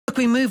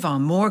we move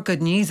on, more good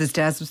news as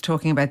Des was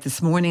talking about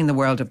this morning in the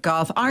world of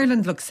golf.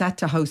 Ireland looks set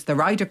to host the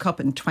Ryder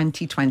Cup in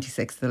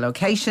 2026. The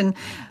location,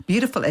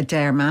 beautiful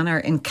Adair Manor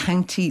in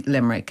County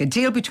Limerick. A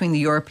deal between the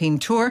European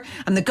Tour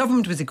and the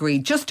government was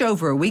agreed just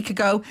over a week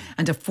ago,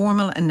 and a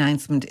formal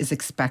announcement is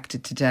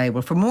expected today.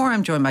 Well, for more,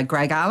 I'm joined by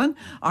Greg Allen,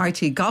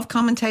 RT golf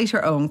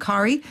commentator, Eoghan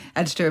Corry,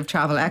 editor of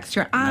Travel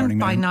Extra, and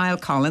by Niall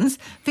Collins,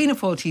 Fianna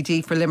Fáil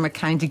TD for Limerick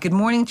County. Good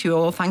morning to you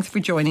all. Thanks for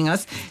joining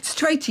us.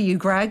 Straight to you,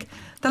 Greg.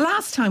 The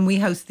last time we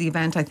hosted the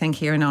event, I think,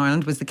 here in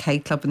Ireland was the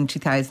Cahill Club in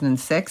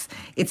 2006.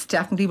 It's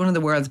definitely one of the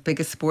world's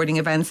biggest sporting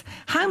events.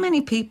 How many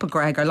people,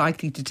 Greg, are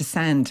likely to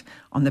descend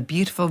on the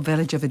beautiful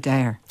village of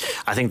Adair?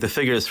 I think the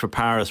figures for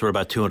Paris were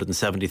about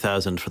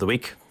 270,000 for the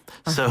week.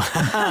 So,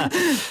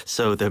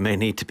 so there may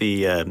need to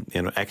be,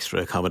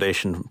 extra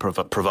accommodation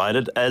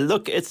provided.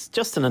 Look, it's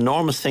just an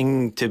enormous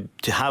thing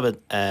to have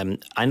it.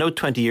 I know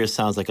 20 years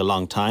sounds like a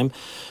long time,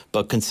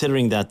 but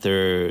considering that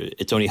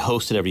it's only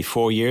hosted every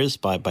 4 years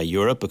by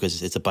Europe,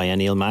 because it's a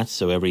biennial match,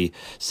 so every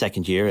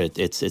second year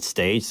it's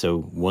staged.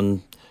 So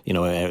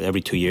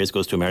every 2 years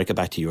goes to America,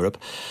 back to Europe.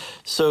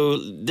 So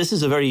this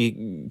is a very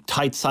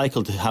tight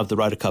cycle to have the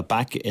Ryder Cup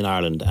back in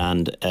Ireland.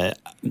 And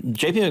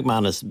JP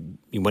McManus,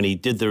 when he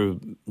did the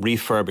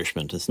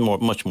refurbishment, it's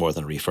much more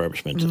than a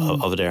refurbishment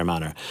of Adair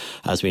Manor,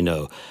 as we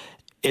know.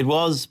 It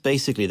was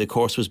basically, the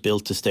course was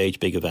built to stage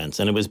big events,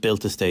 and it was built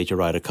to stage a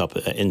Ryder Cup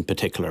in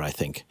particular, I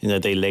think.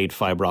 They laid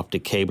fibre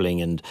optic cabling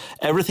and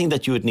everything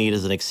that you would need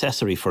as an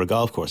accessory for a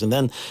golf course. And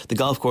then the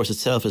golf course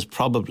itself is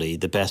probably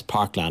the best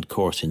parkland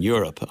course in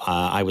Europe.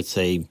 I would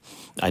say,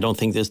 I don't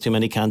think there's too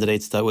many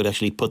candidates that would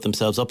actually put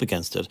themselves up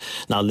against it.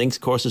 Now, links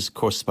courses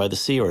by the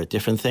sea, are a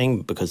different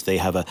thing because they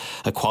have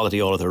a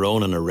quality all of their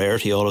own and a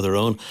rarity all of their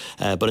own.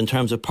 But in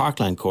terms of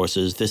parkland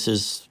courses, this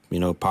is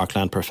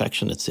parkland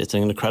perfection. It's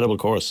an incredible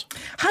course.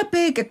 How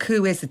big a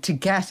coup is it to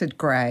get it,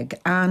 Greg?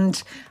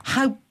 And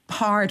how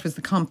hard was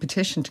the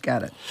competition to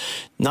get it?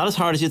 Not as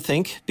hard as you'd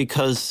think,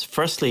 because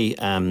firstly,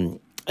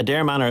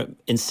 Adair Manor,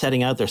 in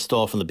setting out their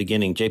stall from the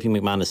beginning, JP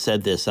McManus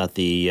said this at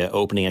the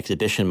opening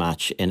exhibition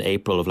match in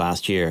April of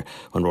last year,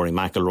 when Rory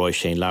McIlroy,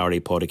 Shane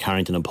Lowry, Padraig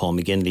Harrington and Paul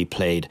McGinley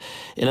played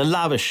in a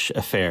lavish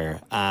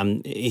affair.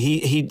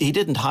 He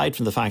didn't hide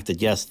from the fact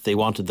that, yes, they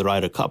wanted the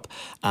Ryder Cup,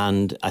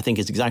 and I think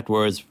his exact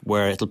words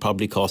were, it'll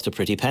probably cost a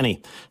pretty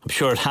penny. I'm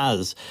sure it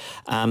has.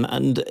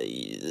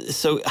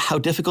 So how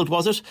difficult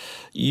was it?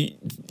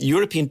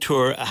 European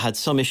Tour had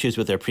some issues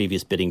with their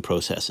previous bidding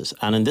processes,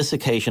 and on this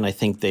occasion I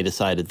think they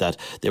decided that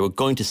they were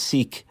going to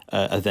seek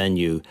a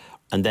venue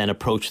and then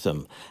approach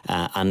them.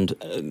 And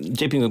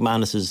JP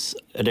McManus's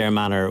Adair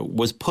Manor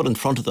was put in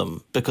front of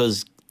them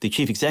because the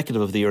chief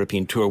executive of the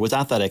European Tour was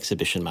at that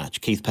exhibition match,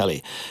 Keith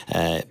Pelly,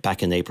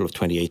 back in April of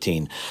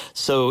 2018.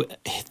 So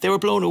they were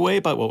blown away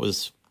by what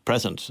was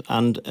present,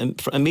 and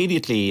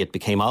immediately it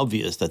became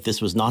obvious that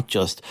this was not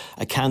just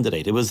a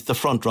candidate, it was the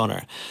front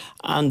runner.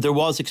 And there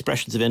was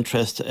expressions of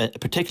interest,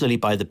 particularly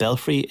by the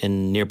Belfry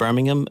near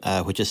Birmingham,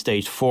 which has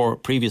staged 4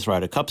 previous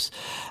Ryder Cups.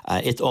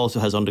 It also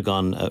has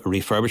undergone a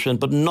refurbishment,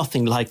 but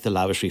nothing like the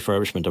lavish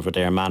refurbishment of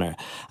Adair Manor.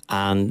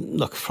 And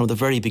look, from the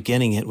very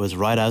beginning it was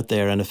right out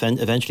there, and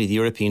eventually the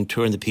European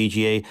Tour and the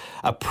PGA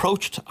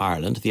approached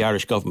Ireland, the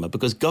Irish government,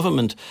 because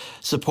government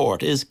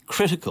support is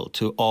critical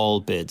to all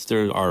bids.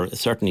 There are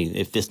certainly,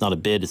 if this not a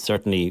bid, it's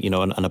certainly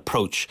an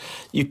approach.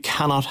 You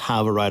cannot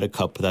have a Ryder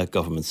Cup without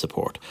government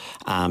support,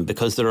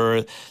 because there are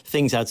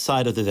things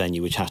outside of the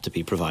venue which have to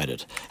be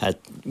provided,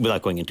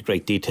 without going into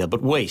great detail,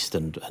 but waste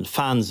and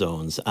fan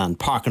zones and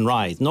park and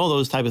ride and all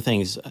those type of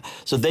things.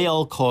 So they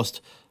all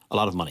cost a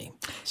lot of money.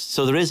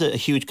 So there is a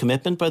huge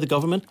commitment by the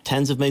government,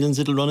 tens of millions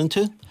it'll run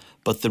into,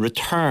 but the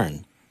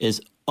return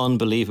is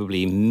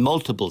unbelievably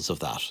multiples of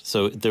that.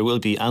 So there will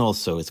be, and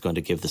also it's going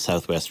to give the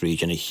Southwest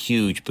region a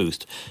huge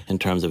boost in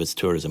terms of its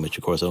tourism, which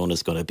of course Eoghan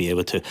is going to be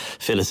able to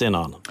fill us in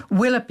on.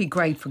 Will it be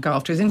great for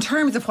golfers in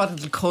terms of what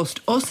it'll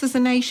cost us as a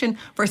nation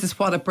versus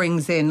what it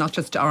brings in, not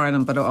just to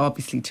Ireland but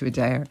obviously to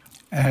Adair?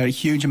 A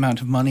huge amount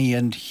of money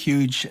and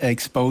huge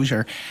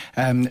exposure.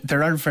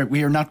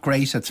 We are not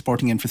great at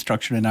sporting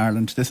infrastructure in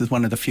Ireland. This is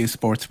one of the few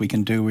sports we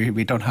can do.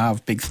 We don't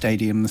have big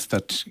stadiums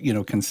that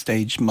can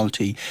stage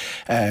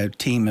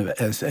multi-team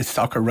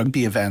soccer,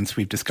 rugby events.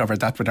 We've discovered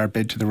that with our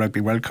bid to the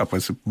Rugby World Cup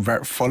was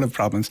full of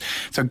problems.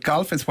 So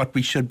golf is what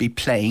we should be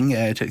playing,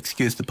 to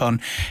excuse the pun,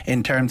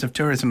 in terms of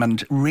tourism.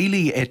 And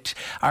really,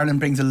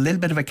 Ireland brings a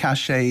little bit of a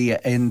cachet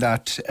in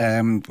that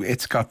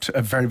it's got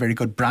a very, very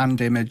good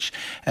brand image.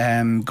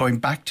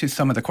 Going back to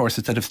some of the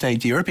courses that have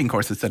staged, the European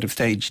courses that have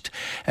staged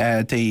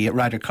the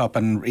Ryder Cup,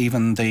 and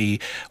even the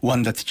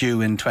one that's due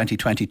in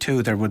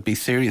 2022, there would be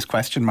serious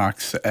question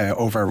marks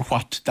over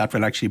what that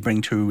will actually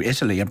bring to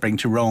Italy and bring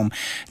to Rome.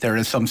 There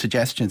are some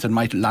suggestions it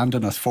might land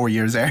on us 4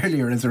 years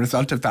earlier as a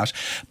result of that.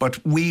 But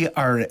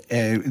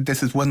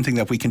this is one thing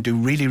that we can do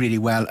really, really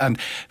well. And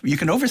you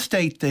can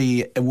overstate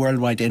the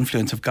worldwide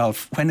influence of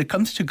golf. When it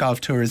comes to golf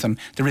tourism,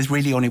 there is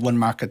really only one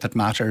market that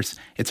matters.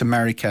 It's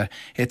America.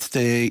 It's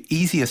the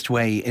easiest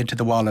way into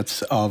into the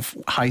wallets of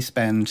high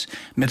spend,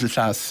 middle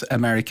class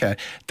America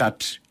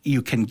that you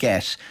can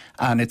get,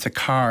 and it's a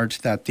card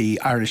that the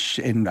Irish,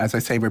 as I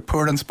say, we're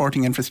poor on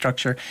sporting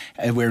infrastructure,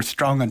 we're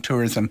strong on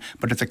tourism,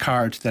 but it's a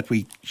card that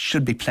we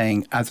should be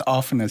playing as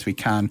often as we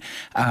can,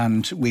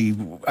 and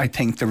I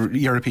think the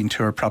European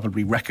Tour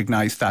probably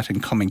recognised that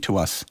in coming to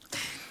us.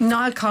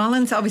 Niall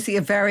Collins, obviously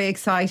a very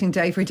exciting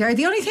day for Adair.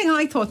 The only thing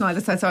I thought, Niall,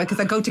 because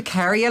I go to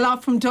Corry a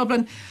lot from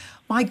Dublin,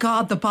 my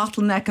God, the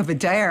bottleneck of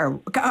Adair.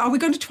 Are we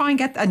going to try and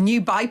get a new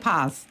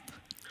bypass?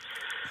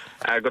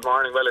 Good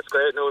morning. Well, it's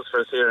great news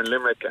for us here in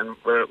Limerick, and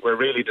we're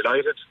really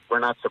delighted. We're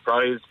not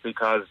surprised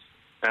because,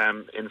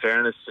 in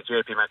fairness to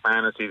JP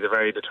McManus, he's a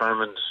very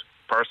determined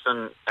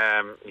person.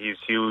 He's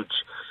huge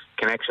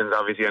connections,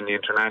 obviously, on the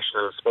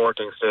international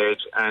sporting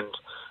stage. And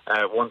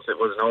once it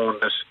was known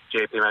that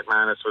JP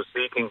McManus was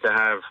seeking to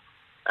have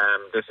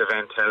this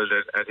event held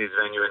at his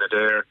venue in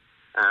Adair,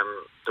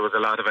 there was a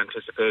lot of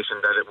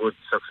anticipation that it would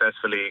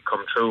successfully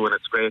come true, and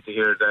it's great to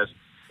hear that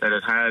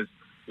it has.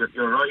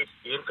 You're right,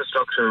 the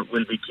infrastructure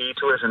will be key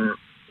to it, and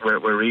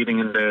we're reading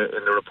in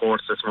the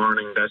reports this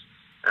morning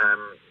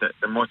that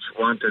the much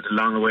wanted,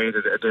 long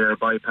awaited Adair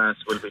bypass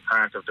will be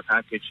part of the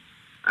package.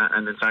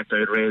 And in fact, I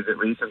had raised it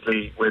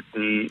recently with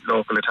the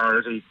local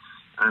authority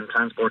and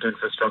Transport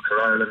Infrastructure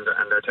Ireland,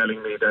 and they're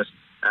telling me that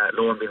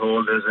lo and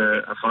behold, there's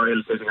a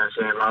file sitting on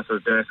Shane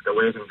Ross's desk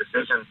awaiting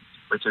decision,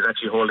 which is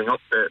actually holding up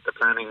the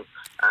planning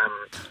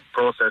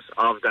process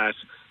of that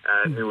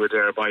new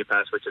Adair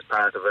bypass, which is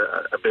part of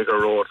a bigger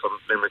road from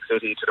Limerick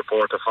City to the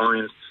Port of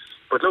Foynes.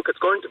 But look, it's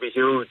going to be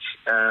huge.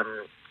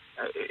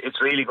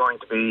 It's really going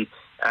to be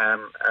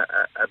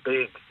a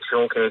big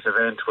showcase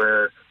event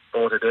where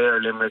both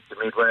Adair, Limerick,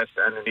 the Midwest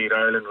and indeed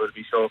Ireland will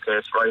be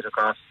showcased right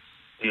across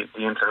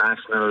the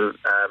international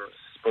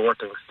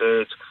sporting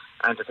stage.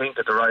 And to think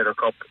that the Ryder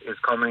Cup is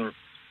coming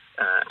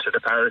to the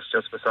parish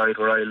just beside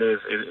where I live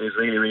is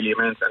really, really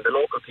immense. And the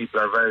local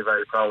people are very,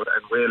 very proud,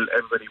 and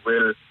everybody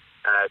will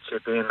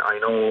chip in, I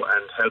know,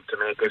 and help to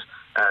make it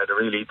the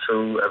really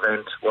true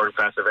event,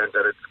 world-class event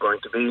that it's going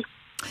to be.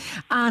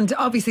 And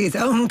obviously, as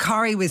Eoghan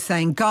Corry was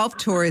saying, golf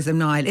tourism,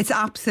 Niall, it's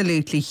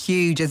absolutely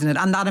huge, isn't it?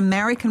 And that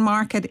American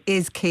market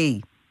is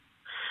key.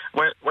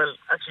 Well,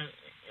 actually,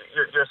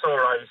 you're so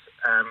right.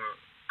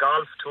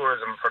 Golf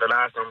tourism for the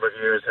last number of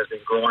years has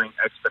been growing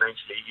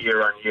exponentially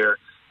year on year,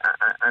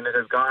 and it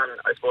has gone,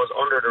 I suppose,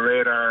 under the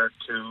radar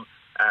to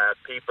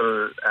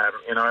people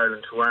in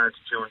Ireland who aren't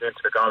tuned into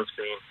the golf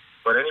scene.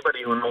 But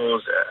anybody who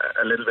knows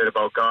a little bit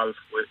about golf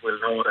will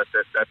know that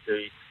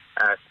the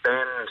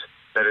spend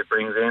that it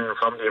brings in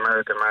from the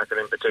American market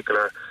in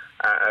particular,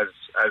 as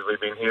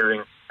we've been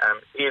hearing,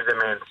 is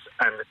immense.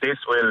 And this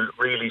will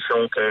really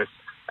showcase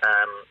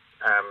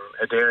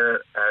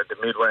Adair, the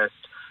Midwest.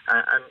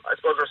 And I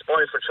suppose we're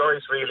spoiled for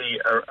choice really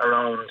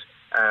around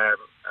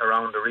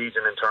the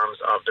region in terms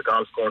of the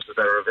golf courses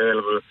that are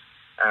available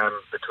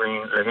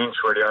between Lahinch,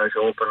 where the Irish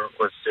Open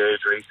was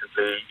staged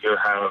recently. You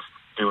have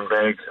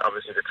Doonbeg,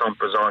 obviously the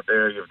Trump Resort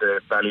there. You have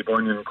the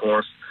Ballybunion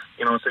course.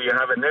 So you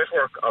have a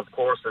network of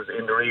courses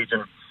in the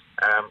region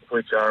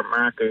which are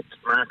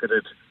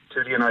marketed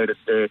to the United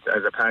States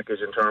as a package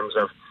in terms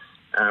of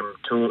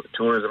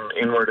tourism,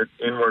 inward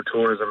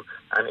tourism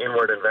and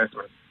inward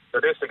investment. So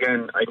this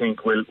again, I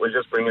think, will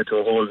just bring it to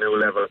a whole new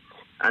level,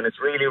 and it's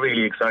really,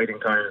 really exciting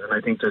times. And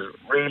I think there's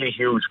really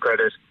huge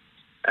credit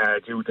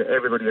due to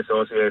everybody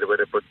associated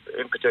with it, but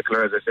in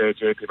particular, as I say,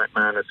 JP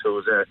McManus,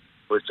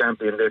 who's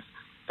championed this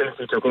since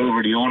he took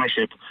over the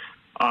ownership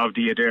of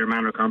the Adair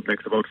Manor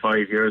complex about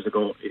 5 years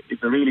ago.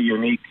 It's a really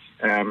unique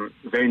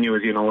venue,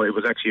 as you know. It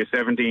was actually a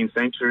 17th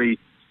century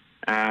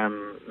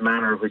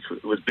manor, which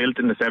was built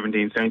in the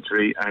 17th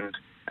century and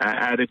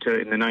added to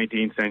in the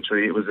 19th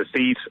century. It was the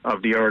seat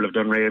of the Earl of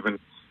Dunraven,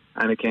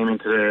 and it came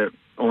into the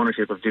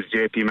ownership of this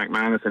JP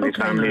McManus and his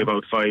family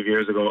about 5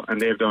 years ago, and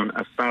they've done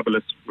a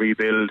fabulous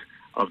rebuild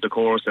of the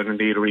course and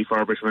indeed a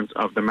refurbishment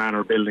of the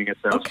manor building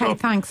itself. Okay,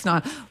 thanks,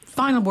 Niall.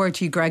 Final word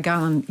to you, Greg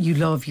Allen. You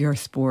love your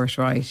sport,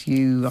 right?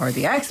 You are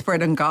the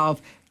expert in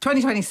golf.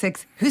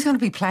 2026, who's going to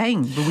be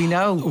playing? Will we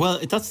know? Well,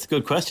 that's a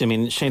good question. I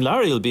mean, Shane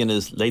Lowry will be in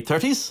his late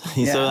 30s.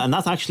 And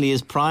that actually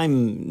is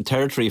prime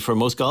territory for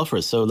most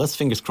golfers. So let's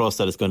fingers crossed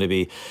that it's going to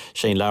be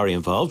Shane Lowry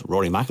involved.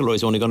 Rory McIlroy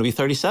is only going to be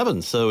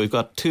 37. So we've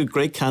got two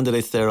great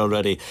candidates there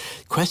already.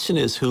 Question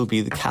is, who'll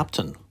be the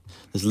captain?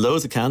 There's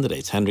loads of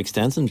candidates. Henrik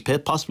Stenson,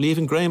 Pitt, possibly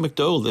even Graham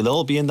McDowell. They'll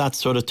all be in that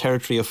sort of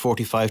territory of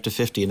 45 to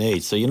 50 in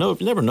age. So, you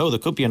never know. There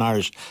could be an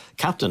Irish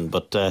captain,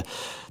 but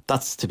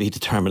that's to be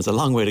determined. It's a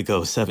long way to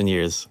go, 7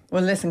 years.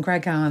 Well, listen,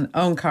 Greg Allen,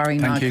 Eoghan Corry,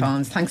 Niall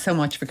Collins, thanks so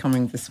much for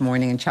coming this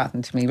morning and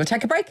chatting to me. We'll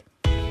take a break.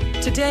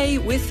 Today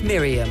with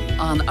Miriam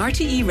on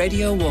RTE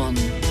Radio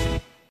 1.